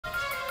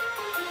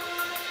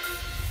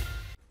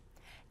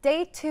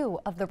Day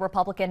 2 of the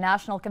Republican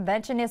National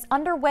Convention is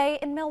underway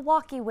in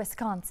Milwaukee,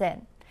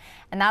 Wisconsin.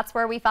 And that's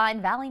where we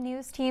find Valley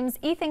News Team's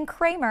Ethan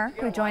Kramer,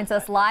 who joins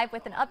us live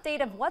with an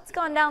update of what's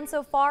gone down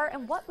so far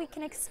and what we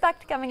can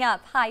expect coming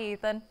up. Hi,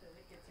 Ethan.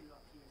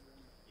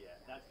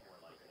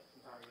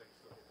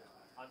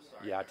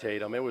 Yeah,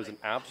 Tatum, it was an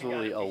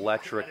absolutely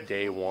electric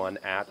day one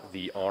at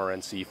the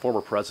RNC. Former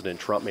President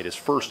Trump made his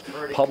first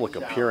public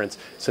appearance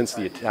since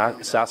the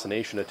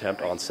assassination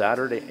attempt on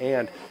Saturday,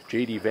 and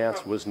J.D.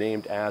 Vance was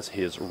named as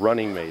his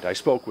running mate. I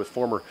spoke with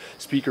former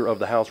Speaker of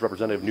the House,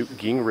 Representative Newt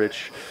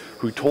Gingrich,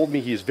 who told me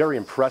he is very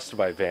impressed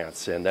by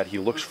Vance and that he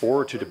looks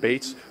forward to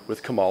debates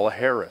with Kamala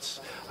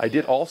Harris. I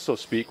did also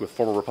speak with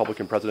former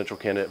Republican presidential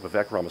candidate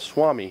Vivek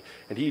Ramaswamy,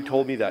 and he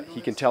told me that he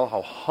can tell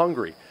how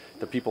hungry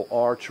the people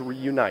are to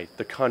reunite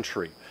the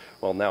country.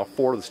 Well, now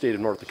for the state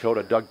of North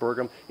Dakota, Doug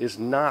Burgum is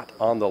not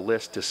on the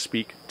list to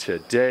speak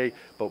today,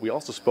 but we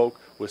also spoke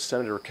with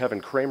Senator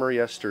Kevin Kramer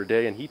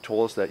yesterday, and he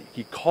told us that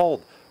he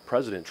called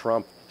President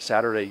Trump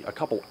Saturday a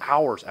couple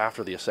hours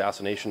after the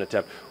assassination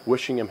attempt,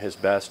 wishing him his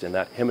best and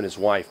that him and his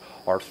wife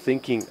are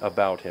thinking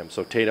about him.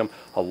 So Tatum,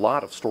 a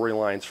lot of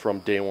storylines from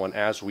day one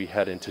as we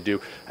head into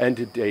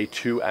day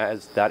two,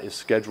 as that is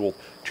scheduled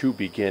to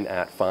begin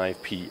at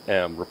 5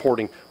 p.m.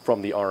 Reporting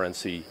from the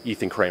RNC,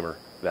 Ethan Kramer,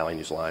 Valley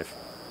News Live.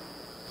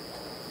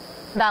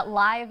 That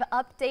live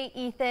update,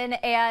 Ethan,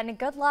 and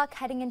good luck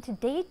heading into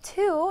day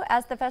 2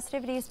 as the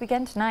festivities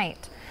begin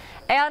tonight.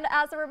 And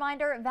as a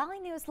reminder, Valley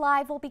News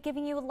Live will be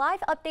giving you live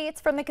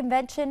updates from the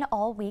convention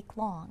all week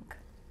long.